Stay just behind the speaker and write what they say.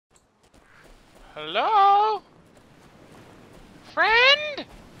Hello? Friend?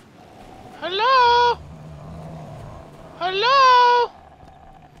 Hello? Hello?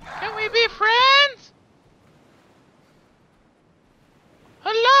 Can we be friends?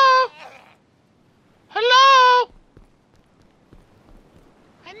 Hello? Hello?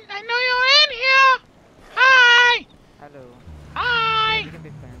 I know you're in here. Hi. Hello. Hi. Yeah, we can be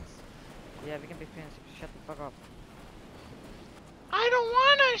friends. Yeah, we can be friends. Shut the fuck up. I don't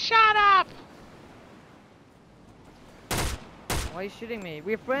wanna shut up. Why are you shooting me?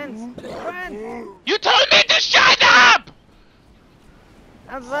 We're friends. We're friends. You told me to shut up.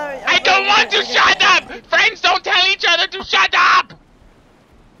 I'm sorry. I don't want to shut up. Friends don't tell each other to shut up.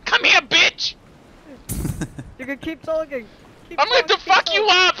 Come here, bitch. You can keep talking. I'm going to fuck you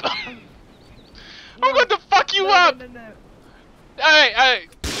up. I'm going to fuck you up. No. Alright.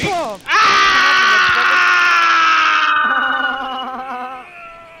 Oh. Ah!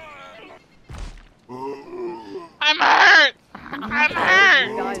 I'm hurt. I'm hurt.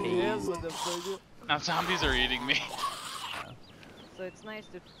 Now zombies are eating me. So it's nice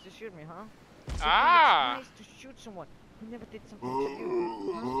to shoot me, huh? So Ah. It's nice to shoot someone who never did something to you.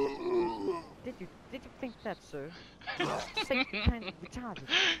 Huh? Did you think that, sir? It's like kind of retarded.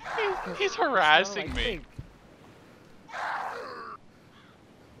 He's harassing me.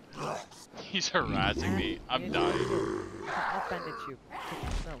 He's harassing me. I'm dying. I'll bandage you.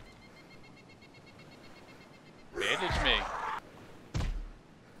 No. Bandage me.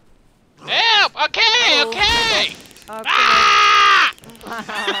 Help! Okay! Ah!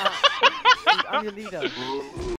 Ah! I'm your leader.